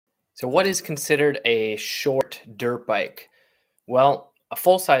So, what is considered a short dirt bike? Well, a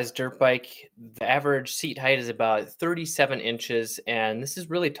full size dirt bike, the average seat height is about 37 inches. And this is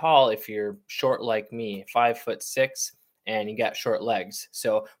really tall if you're short like me, 5'6", and you got short legs.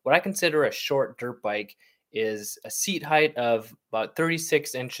 So, what I consider a short dirt bike is a seat height of about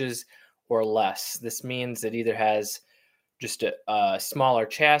 36 inches or less. This means it either has just a smaller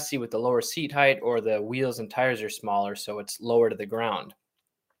chassis with the lower seat height, or the wheels and tires are smaller, so it's lower to the ground.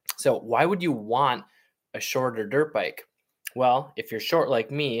 So, why would you want a shorter dirt bike? Well, if you're short like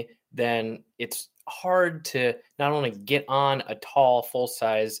me, then it's hard to not only get on a tall, full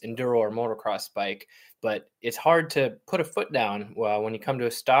size enduro or motocross bike, but it's hard to put a foot down when you come to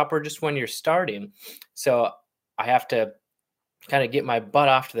a stop or just when you're starting. So, I have to kind of get my butt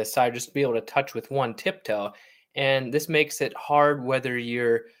off to the side just to be able to touch with one tiptoe. And this makes it hard whether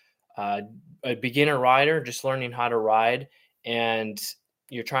you're uh, a beginner rider just learning how to ride and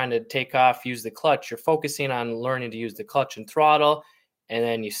you're trying to take off, use the clutch. You're focusing on learning to use the clutch and throttle, and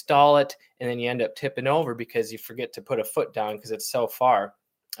then you stall it, and then you end up tipping over because you forget to put a foot down because it's so far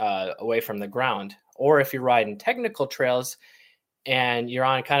away from the ground. Or if you're riding technical trails and you're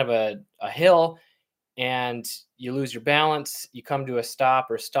on kind of a hill and you lose your balance, you come to a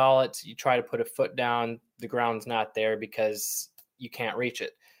stop or stall it, you try to put a foot down, the ground's not there because you can't reach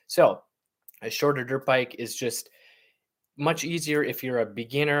it. So, a shorter dirt bike is just much easier if you're a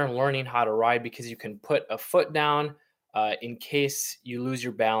beginner learning how to ride because you can put a foot down in case you lose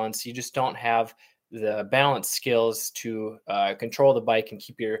your balance. You just don't have the balance skills to control the bike and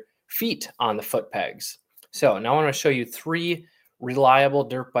keep your feet on the foot pegs. So, now I want to show you three reliable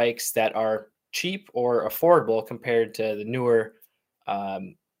dirt bikes that are cheap or affordable compared to the newer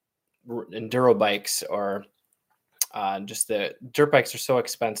um, enduro bikes, or just the dirt bikes are so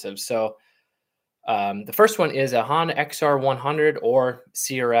expensive. So the first one is a Honda XR 100 or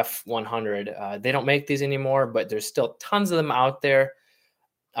CRF 100. They don't make these anymore, but there's still tons of them out there.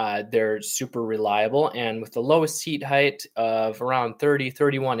 They're super reliable, and with the lowest seat height of around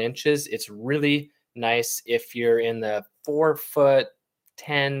 31 inches, it's really nice if you're in the 4'10"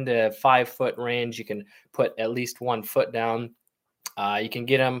 to 5 foot range. You can put at least 1 foot down. You can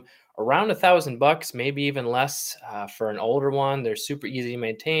get them around $1,000, maybe even less for an older one. They're super easy to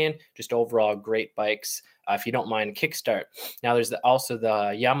maintain, just overall great bikes if you don't mind kickstart. Now there's also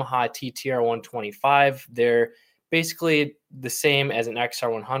the Yamaha TTR 125. They're basically the same as an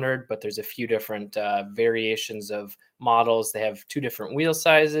XR 100, but there's a few different variations of models. They have two different wheel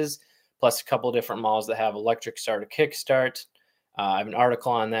sizes, plus a couple different models that have electric start or kickstart. I have an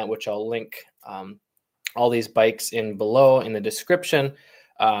article on that, which I'll link all these bikes in below in the description.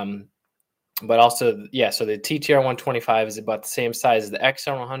 But also, yeah, so the TTR 125 is about the same size as the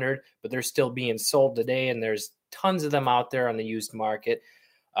XR 100, but they're still being sold today, and there's tons of them out there on the used market,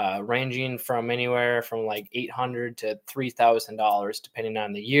 ranging from anywhere from like $800 to $3,000, depending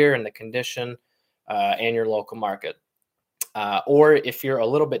on the year and the condition and your local market. Or if you're a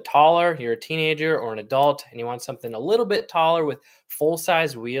little bit taller, you're a teenager or an adult, and you want something a little bit taller with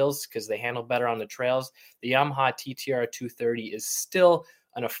full-size wheels because they handle better on the trails, the Yamaha TTR 230 is still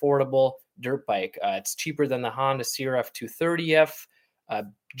an affordable dirt bike. It's cheaper than the Honda CRF 230F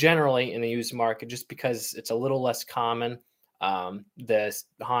generally in the used market just because it's a little less common. The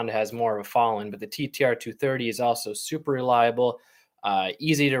Honda has more of a following, but the TTR 230 is also super reliable,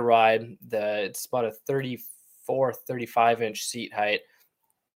 easy to ride. It's about a 35-inch seat height.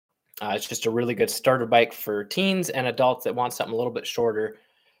 It's just a really good starter bike for teens and adults that want something a little bit shorter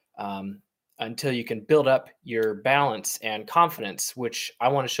until you can build up your balance and confidence, which I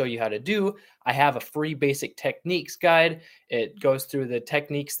want to show you how to do. I have a free basic techniques guide. It goes through the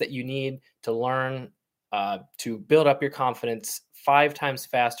techniques that you need to learn to build up your confidence 5 times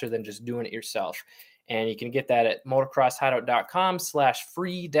faster than just doing it yourself. And you can get that at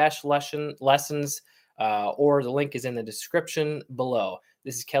motocrosshideout.com/free-lessons. Or the link is in the description below.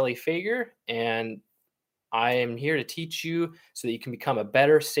 This is Kelly Fager, and I am here to teach you so that you can become a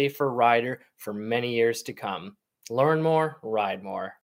better, safer rider for many years to come. Learn more, ride more.